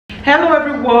Hello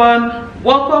everyone,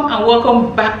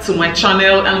 welcome back to my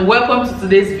channel, and welcome to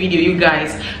today's video, you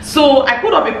guys. So I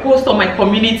put up a post on my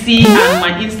community and my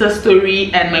Insta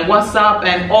story and my WhatsApp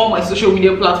and all my social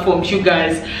media platforms, you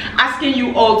guys, asking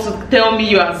you all to tell me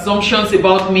your assumptions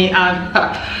about me. And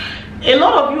a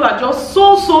lot of you are just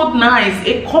so nice.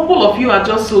 A couple of you are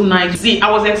just so nice. See,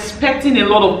 I was expecting a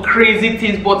lot of crazy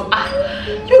things, but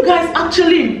you guys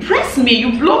actually impress me.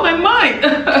 You blow my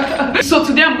mind. So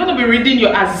today I'm going to be reading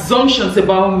your assumptions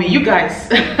about me, you guys.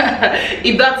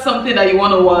 If that's something that you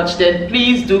want to watch, then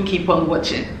please do keep on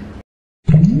watching.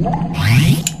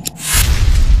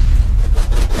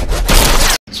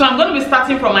 So I'm going to be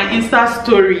starting from my Insta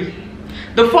story.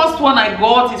 The first one I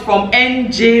got is from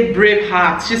NJ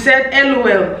Braveheart. She said,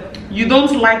 LOL, you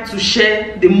don't like to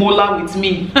share the molar with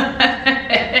me.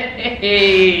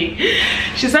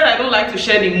 She said I don't like to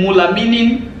share the molar,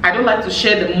 meaning I don't like to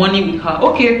share the money with her.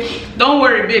 Okay, don't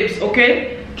worry babes,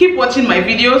 okay? Keep watching my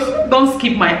videos, don't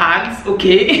skip my ads,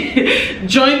 okay?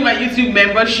 Join my YouTube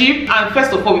membership. And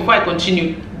first of all, before I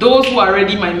continue, those who are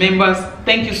already my members,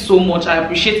 thank you so much. I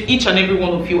appreciate each and every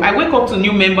one of you. I wake up to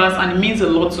new members and it means a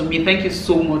lot to me. Thank you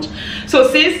so much. So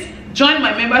sis, join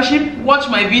my membership, watch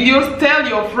my videos, tell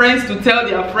your friends to tell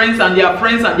their friends and their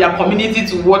friends and their community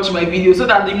to watch my videos so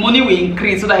that the money will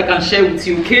increase, so that I can share with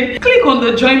you, okay? Click on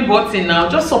the join button now,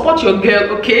 just support your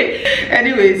girl, okay?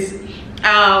 Anyways,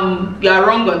 you are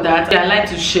wrong on that. I like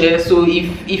to share, so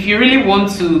if you really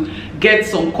want to get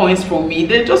some coins from me,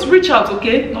 then just reach out,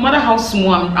 okay? No matter how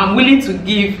small, I'm willing to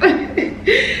give.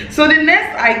 So the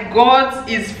next I got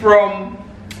is from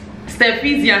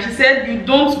Steffizi, and she said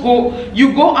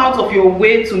you go out of your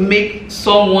way to make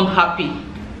someone happy.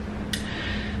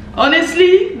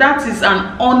 Honestly, that is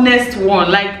an honest one,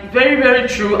 like very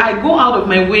true. I go out of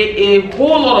my way a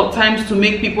whole lot of times to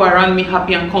make people around me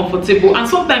happy and comfortable, and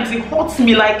sometimes it hurts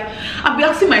me. Like I'll be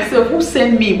asking myself, who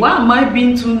sent me? Why am I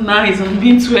being too nice and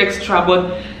being too extra?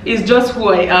 But it's just who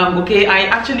I am, okay? I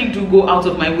actually do go out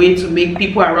of my way to make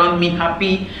people around me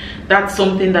happy. That's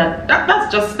something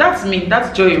that's me,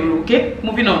 that's Joy, okay?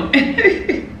 Moving on.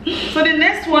 So the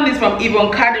next one is from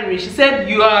Yvonne Kadiri. She said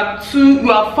you are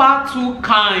far too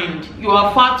kind. You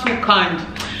are far too kind.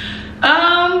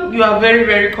 You are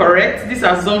very correct. This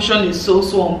assumption is so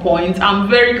on point.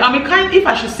 I'm a kind, if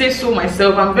I should say so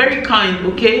myself, I'm very kind,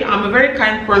 okay? I'm a very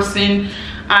kind person.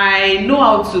 I know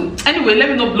how to. Anyway, let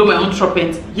me not blow my own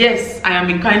trumpet. Yes, I am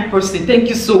a kind person. Thank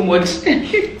you so much.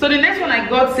 So the next one I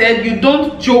got said, you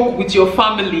don't joke with your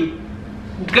family.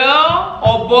 Girl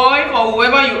or boy or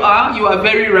whoever you are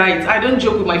very right. I don't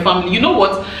joke with my family. You know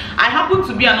what? I happen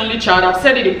to be an only child. I've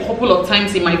said it a couple of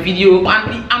times in my video,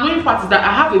 and the annoying part is that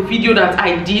I have a video that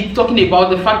I did talking about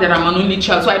the fact that I'm an only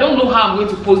child. So I don't know how I'm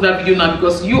going to post that video now,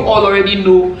 because you all already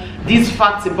know these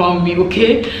facts about me,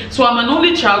 okay? So I'm an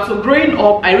only child. So growing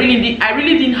up, I really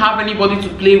didn't have anybody to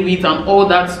play with and all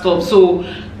that stuff. So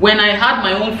when I had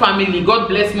my own family, God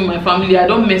bless me, my family, I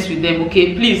don't mess with them,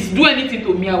 okay? Please do anything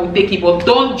to me, I will take it, but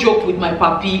don't joke with my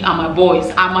papi and my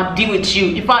boys. I'ma deal with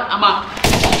you. In fact,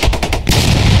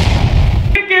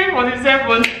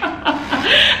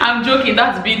 I'm joking.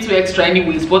 That's being too extra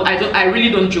anyways, but I really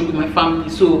don't joke with my family.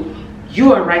 So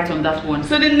you are right on that one.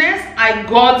 So the next I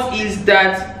got is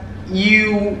that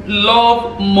you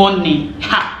love money.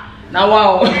 Ha! Now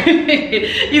wow.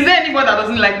 Is there anybody that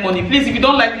doesn't like money? Please, if you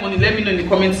don't like money, let me know in the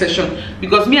comment section,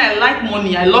 because me, I like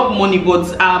money, I love money,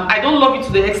 but I don't love it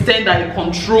to the extent that it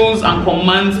controls and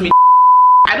commands me.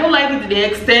 I don't like it to the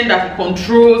extent that it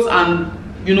controls and,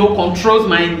 you know, controls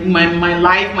my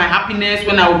life, my happiness,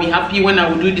 when I will be happy, when I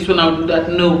will do this, when I will do that.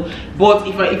 No. But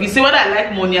if you say whether I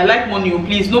like money, oh,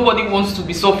 please, nobody wants to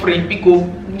be suffering, because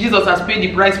Jesus has paid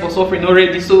the price for suffering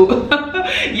already. So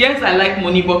yes, I like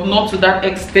money, but not to that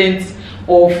extent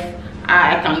of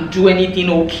I can do anything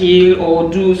or kill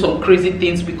or do some crazy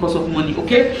things because of money,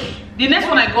 okay? The next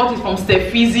one I got is from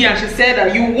Steffizi, and she said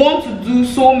that you want to do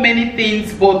so many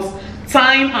things, but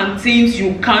time and things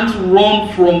you can't run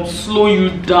from slow you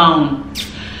down.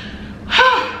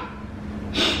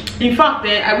 In fact,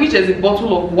 I wish there's a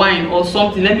bottle of wine or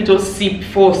something. Let me just sip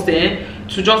first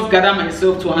to just gather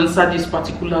myself to answer this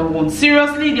particular one.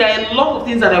 Seriously, there are a lot of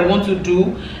things that I want to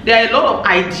do. There are a lot of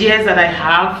ideas that I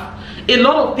have, a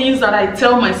lot of things that I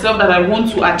tell myself that I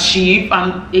want to achieve.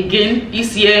 And again,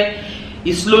 this year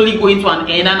is slowly going to an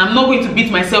end, and I'm not going to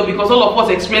beat myself, because all of us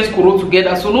experience Koro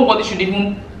together, so nobody should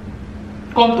even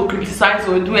come to criticize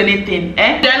or do anything.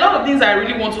 There are a lot of things I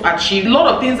really want to achieve, a lot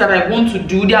of things that I want to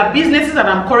do. There are businesses that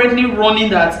I'm currently running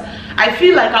that I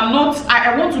feel like I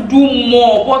want to do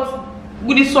more, but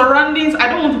with the surroundings, I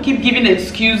don't want to keep giving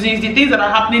excuses. The things that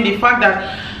are happening, the fact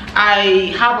that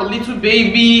I have a little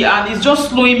baby, and it's just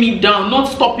slowing me down, not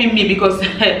stopping me, because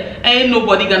ain't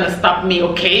nobody gonna stop me,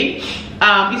 okay?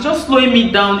 It's just slowing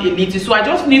me down a little. So I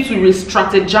just need to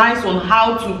re-strategize on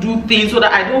how to do things so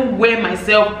that I don't wear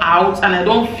myself out and I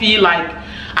don't feel like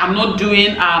I'm not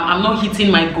doing, I'm not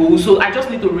hitting my goals. So I just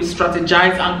need to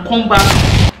re-strategize and come back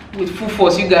with full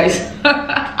force, you guys.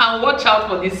 And watch out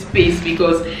for this space,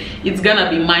 because it's gonna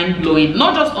be mind-blowing,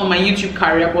 not just on my YouTube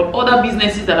career but other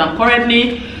businesses that I'm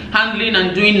currently handling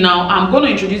and doing now. I'm going to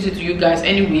introduce it to you guys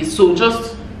anyway, so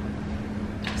just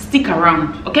stick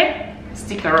around, okay?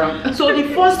 Stick around. So the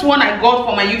first one I got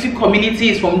for my YouTube community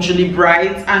is from Julie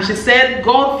Bright, and she said,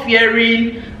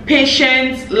 God-fearing,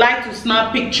 patient, like to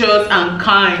snap pictures, and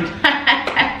kind.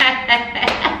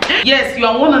 Yes, you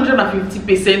are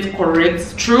 150%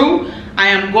 correct. True, I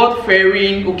am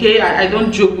God-fearing, okay? I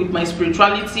don't joke with my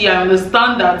spirituality. I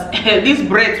understand that this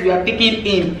breath we are taking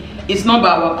in, it's not by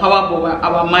our power but by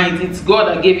our mind. It's God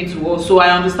that gave it to us. So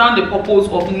I understand the purpose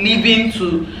of living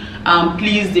to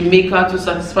please the maker, to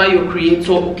satisfy your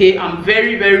creator, okay? I'm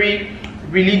very, very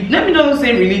really, let me not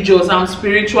say religious, I'm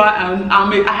spiritual, and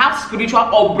I have spiritual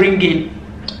upbringing.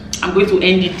 I'm going to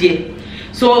end it there.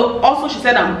 So also she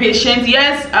said I'm patient.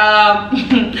 Yes,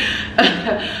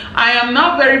 I am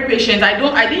now very patient.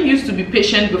 I didn't used to be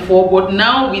patient before, but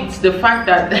now with the fact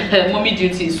that mommy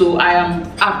duty, so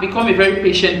I've become a very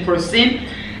patient person.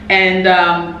 And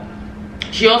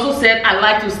she also said I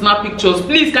like to snap pictures.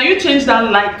 Please, can you change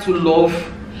that like to love?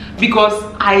 Because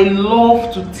I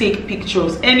love to take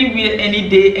pictures anywhere, any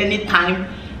day, anytime.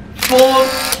 Phone,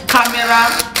 camera,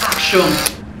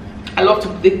 action. I love to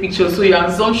take pictures, so your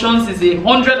assumptions is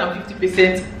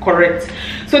 150% correct.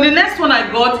 So the next one I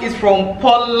got is from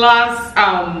Paulette's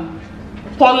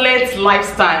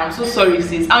Lifestyle. I'm so sorry,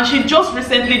 sis, and she just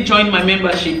recently joined my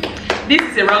membership. This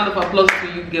is a round of applause to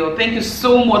you, girl. Thank you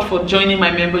so much for joining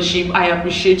my membership. I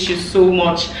appreciate you so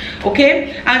much,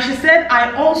 okay? And she said,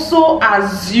 I also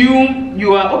assume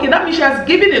you are okay. That means she has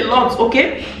given a lot,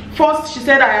 okay? First, she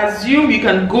said, I assume you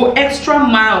can go extra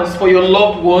miles for your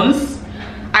loved ones.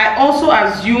 I also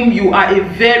assume you are a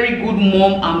very good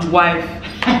mom and wife.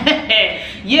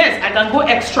 Yes, I can go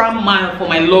extra mile for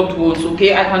my loved ones,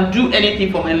 okay? I can do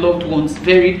anything for my loved ones.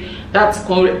 That's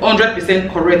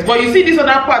 100% correct. But you see this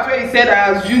other part where he said,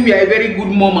 I assume you are a very good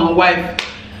mom and wife.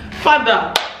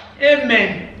 Father,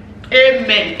 amen.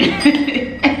 Amen.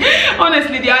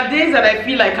 Honestly, there are days that I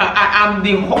feel like I'm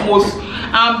the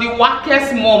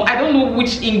wackest mom. I don't know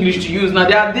which English to use now.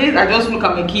 There are days I just look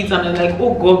at my kids and I'm like,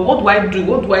 oh God, what do I do?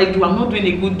 What do I do? I'm not doing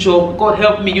a good job. God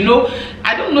help me. You know,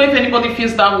 I don't know if anybody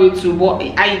feels that way too, but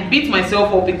I beat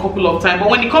myself up a couple of times. But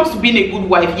when it comes to being a good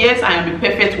wife, yes, I am a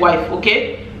perfect wife,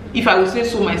 okay? If I would say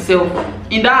so myself.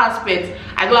 In that aspect,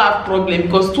 I don't have problem,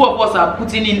 because two of us are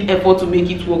putting in effort to make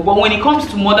it work. But when it comes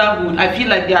to motherhood, I feel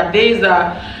like there are days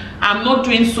that I'm not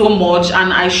doing so much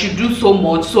and I should do so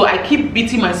much, so I keep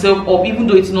beating myself up even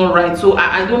though it's not right. So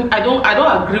I don't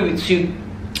agree with you.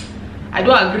 I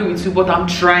don't agree with you, but I'm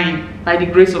trying. By the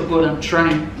grace of God, I'm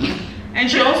trying. And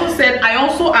she also said, I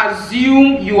also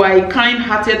assume you are a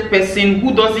kind-hearted person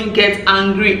who doesn't get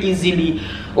angry easily.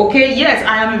 Okay, yes,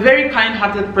 I am a very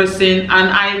kind-hearted person and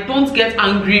I don't get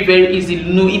angry very easily.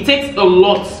 No, it takes a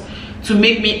lot to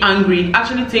make me angry. It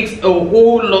actually takes a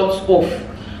whole lot of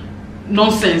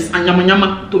nonsense and yama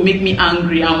yama to make me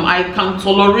angry. I can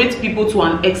tolerate people to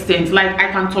an extent, like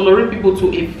I can tolerate people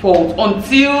to a fault,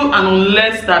 until and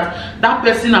unless that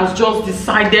person has just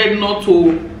decided not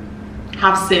to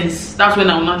have sense. That's when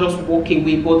I will not just walk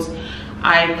away. But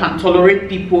I can tolerate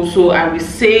people, so I will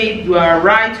say you are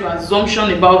right. Your assumption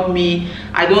about me,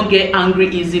 I don't get angry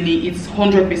easily, it's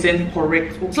 100%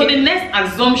 correct, okay? So the next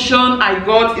assumption I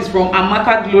got is from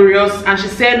Amaka Glorious, and she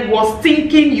said, was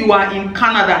thinking you are in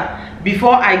Canada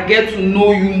before I get to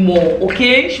know you more.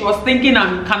 Okay, she was thinking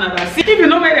I'm in Canada. See, if you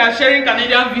know where they are sharing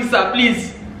Canadian visa,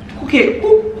 please, okay,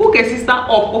 hook a sister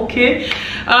up, okay?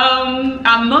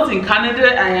 I'm not in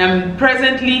Canada. I am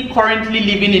currently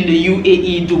living in the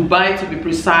UAE, Dubai to be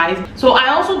precise. So I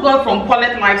also got from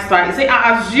Paulette Lifestyle. Say,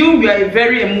 I assume you are a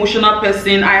very emotional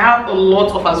person. I have a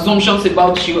lot of assumptions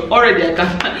about you already.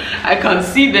 I can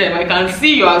see them. I can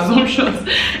see your assumptions.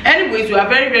 Anyways, you are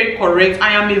very, very correct.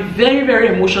 I am a very, very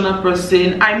emotional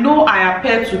person. I know I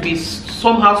appear to be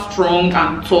somehow strong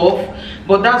and tough,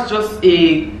 but that's just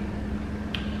a,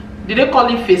 did they call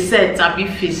it facet, abi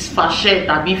facet,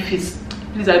 abi face?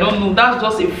 Please, I don't know. That's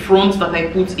just a front that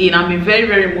I put in. I'm a very,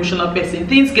 very emotional person.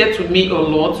 Things get to me a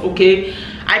lot, okay?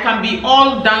 I can be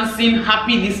all dancing,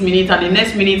 happy this minute, and the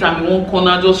next minute I'm in one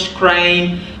corner just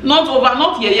crying.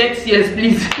 Not yet, yes,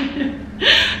 please.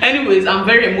 Anyways, I'm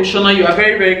very emotional. You are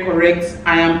very, very correct.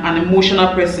 I am an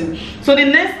emotional person. So the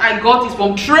next I got is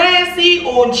from Tracy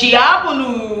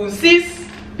Ojiabolu. Sis,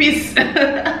 peace.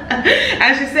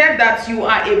 And she said that you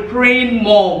are a praying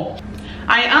mom.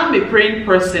 I am a praying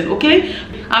person, okay?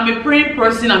 I'm a praying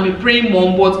person, I'm a praying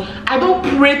mom, but I don't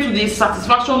pray to the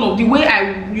satisfaction of the way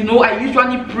I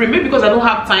usually pray. Maybe because I don't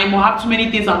have time or have too many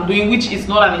things I'm doing, which is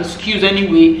not an excuse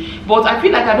anyway. But I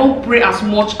feel like I don't pray as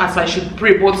much as I should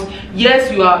pray. But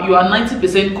yes, you are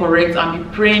 90% correct. I'm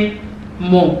a praying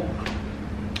mom.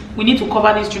 We need to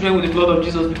cover these children with the blood of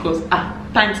Jesus because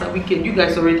times are wicked. You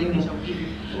guys already know.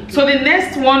 So the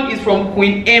next one is from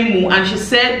Queen Emu, and she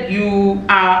said you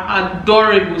are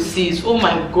adorable, sis. Oh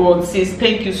my God, sis,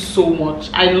 thank you so much.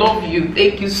 I love you.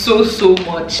 Thank you so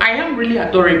much. I am really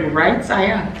adorable, right? I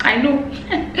am. I know.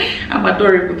 I'm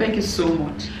adorable. Thank you so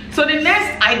much. So the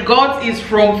next I got is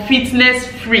from Fitness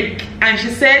Freak, and she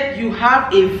said you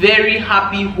have a very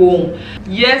happy home.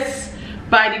 Yes,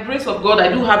 by the grace of God, I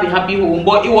do have a happy home,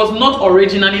 but it was not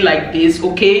originally like this,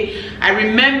 okay? I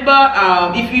remember,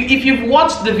 if you've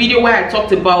watched the video where I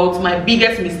talked about my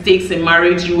biggest mistakes in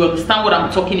marriage, you will understand what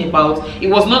I'm talking about. It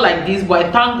was not like this, but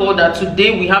I thank God that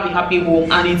today we have a happy home,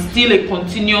 and it's still a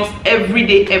continuous,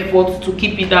 everyday effort to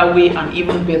keep it that way and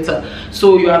even better.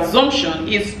 So your assumption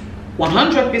is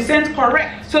 100%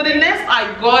 correct. So the next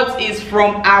I got is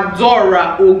from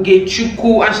Adora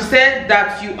Ogechukwu, and she said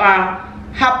that you are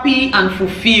happy and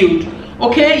fulfilled.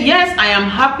 Okay, yes, I am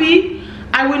happy.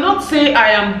 I will not say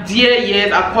I am there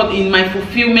yet in my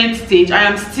fulfillment stage. I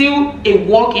am still a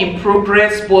work in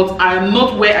progress, but I am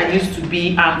not where I used to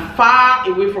be. I'm far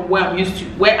away from where I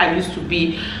used to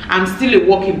be. I'm still a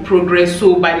work in progress.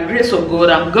 So by the grace of God,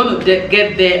 I'm gonna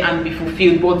get there and be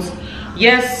fulfilled. But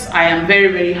yes, I am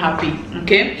very, very happy.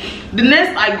 Okay, the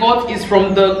next I got is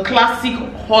from the Classic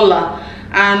Holler,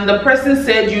 and the person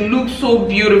said you look so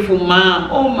beautiful, ma'am.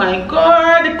 Oh my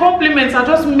God, the compliments are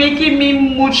just making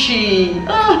me mushy.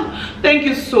 Thank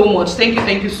you so much.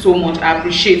 Thank you so much. I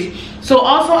appreciate. So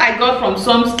also I got from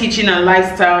Sam's Kitchen and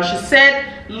Lifestyle. She said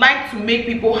like to make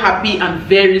people happy and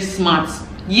very smart.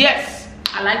 Yes,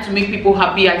 I like to make people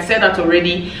happy. I said that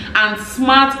already. And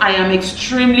smart, I am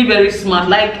extremely very smart.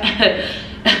 Like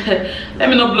let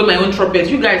me not blow my own trumpet,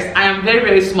 you guys. I am very,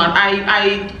 very smart.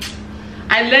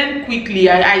 I learn quickly.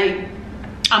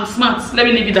 I'm smart. Let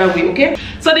me leave it that way, okay?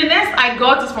 So the next I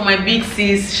got is from my big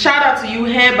sis. Shout out to you,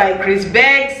 Hair by Chris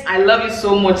Beggs. I love you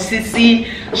so much, sissy.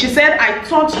 She said, I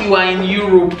thought you are in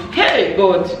Europe. Hey,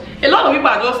 God. A lot of people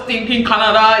are just thinking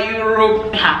Canada,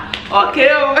 Europe. Okay.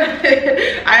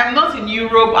 I am not in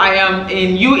Europe. I am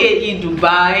in UAE,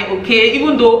 Dubai, okay?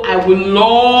 Even though I would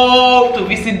love to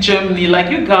visit Germany, like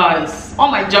you guys, all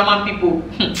my German people.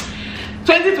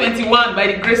 2021, by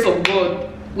the grace of God,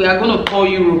 we are going to call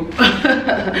Europe.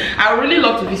 I would really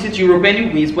love to visit Europe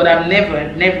anyways, but I've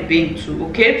never been to,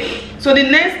 okay? So the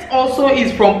next also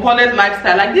is from Paulette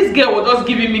Lifestyle. Like, this girl was just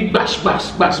giving me bash.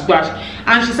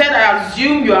 And she said, I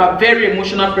assume you are a very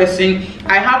emotional person.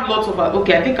 I have lots of,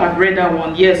 okay, I think I've read that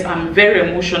one. Yes, I'm very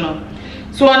emotional.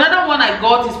 So another one I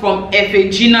got is from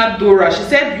Efegina Dora. She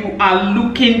said, you are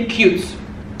looking cute.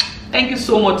 Thank you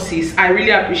so much, sis. I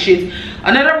really appreciate.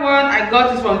 Another one I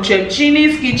got is from Chef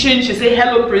Chini's Kitchen. She said,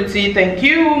 hello, pretty. Thank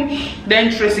you. Then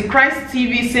Tracy Christ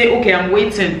TV say, okay, I'm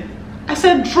waiting. I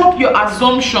said, drop your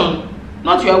assumption.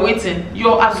 Not you are waiting.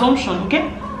 Your assumption,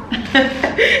 okay?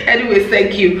 Anyways,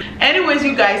 thank you. Anyways,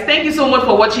 you guys, thank you so much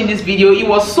for watching this video. It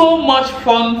was so much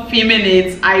fun filming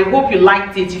it. I hope you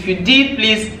liked it. If you did,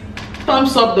 please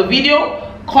thumbs up the video.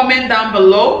 Comment down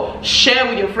below, share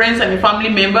with your friends and your family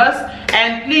members,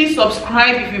 and please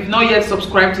subscribe if you've not yet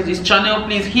subscribed to this channel.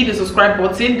 Please hit the subscribe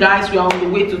button, guys. We are on the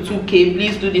way to 2K.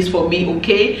 Please do this for me,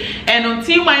 okay? And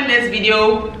until my next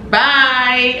video,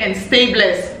 bye and stay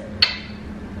blessed.